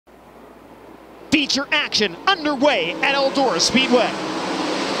Feature action underway at Eldora Speedway.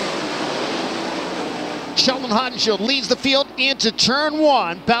 Sheldon Hodenshield leads the field into turn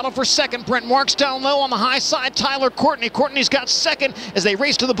one. Battle for second. Brent Marks down low on the high side. Tyler Courtney. Courtney's got second as they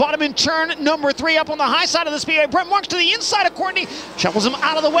race to the bottom in turn number three. Up on the high side of the speedway. Brent Marks to the inside of Courtney. Shuffles him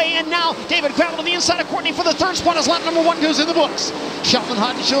out of the way. And now David Gravel to the inside of Courtney for the third spot as lap number one goes in the books. Sheldon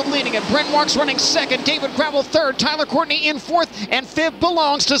Hodenshield leading it. Brent Marks running second. David Gravel third. Tyler Courtney in fourth. And fifth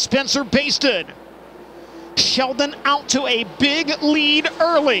belongs to Spencer Basted. Sheldon out to a big lead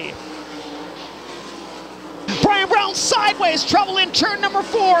early. Brian Brown sideways, trouble in turn number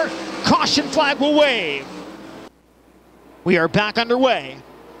four. Caution flag will wave. We are back underway.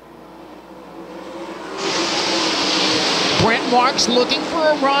 Brent Marks looking for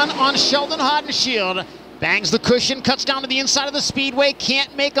a run on Sheldon Hodenshield. Bangs the cushion, cuts down to the inside of the speedway,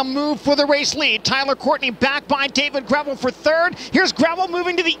 can't make a move for the race lead. Tyler Courtney back by David Gravel for third. Here's Gravel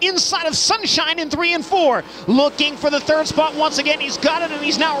moving to the inside of Sunshine in 3 and 4. Looking for the third spot once again. He's got it, and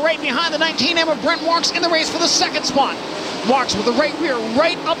he's now right behind the 19M of Brent Marks in the race for the second spot. Marks with the right rear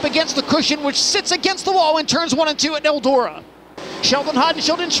right up against the cushion, which sits against the wall in turns 1 and 2 at Eldora. Sheldon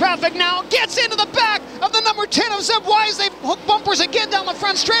Hodenshield in traffic now, gets into the back of the number 10 of Zeb Wise. They hook bumpers again down the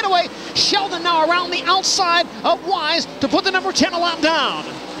front straightaway. Sheldon now around the outside of Wise to put the number 10 a lap down.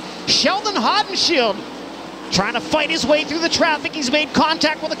 Sheldon Hodenshield trying to fight his way through the traffic. He's made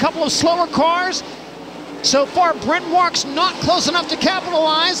contact with a couple of slower cars. So far, Brent Marks not close enough to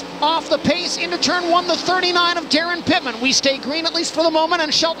capitalize. Off the pace into turn one, the 39 of Darren Pittman. We stay green at least for the moment,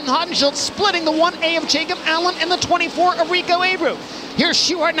 and Sheldon Hodenshield splitting the 1A of Jacob Allen and the 24 of Rico Abreu. Here's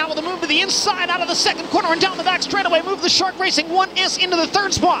Schuhart now with a move to the inside out of the second corner and down the back straightaway. Move the Shark Racing 1S into the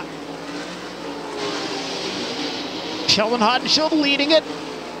third spot. Sheldon Hodenshield leading it.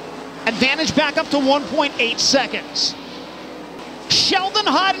 Advantage back up to 1.8 seconds. Sheldon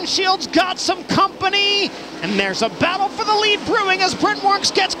Hodenshield's got some company, and there's a battle for the lead brewing as Brent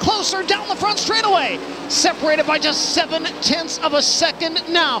Marks gets closer down the front straightaway. Separated by just 0.7 of a second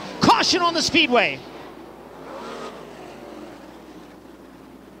now. Caution on the speedway.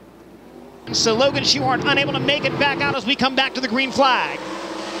 So Logan Schuhart unable to make it back out as we come back to the green flag.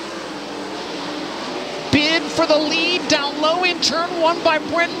 Bid for the lead down low in turn one by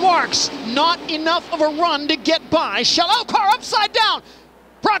Brent Marks. Not enough of a run to get by. Shallow car upside down.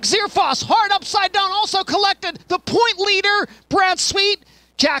 Brock Zierfoss hard upside down also collected. The point leader, Brad Sweet.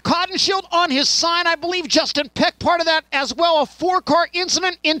 Jack Hodenshield on his side. I believe Justin Peck part of that as well. A 4-car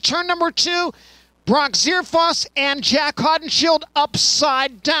incident in turn number 2. Brock Zierfoss and Jack Hodenshield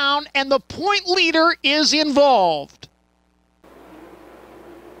upside down, and the point leader is involved.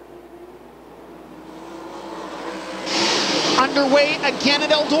 Underway again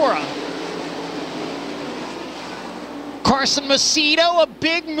at Eldora. Carson Macedo, a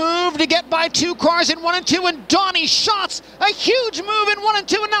big move to get by 2 cars in 1 and 2, and Donnie Schatz, a huge move in 1 and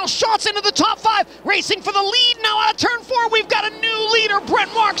 2, and now Schatz into the top 5, racing for the lead now out of turn 4. We've got a new leader.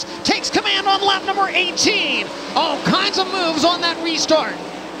 Brent Marks takes command on lap number 18. All kinds of moves on that restart.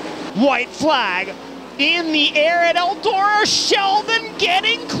 White flag in the air at Eldora. Sheldon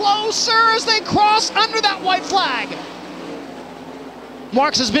getting closer as they cross under that white flag.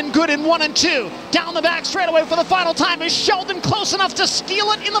 Marks has been good in 1 and 2. Down the back straightaway for the final time. Is Sheldon close enough to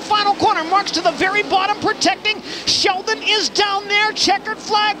steal it in the final corner? Marks to the very bottom protecting. Sheldon is down there. Checkered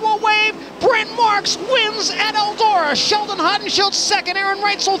flag will wave. Brent Marks wins at Eldora. Sheldon Hodenshield second. Aaron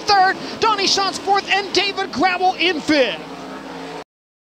Reitzel third. Donnie Schatz fourth. And David Gravel in fifth.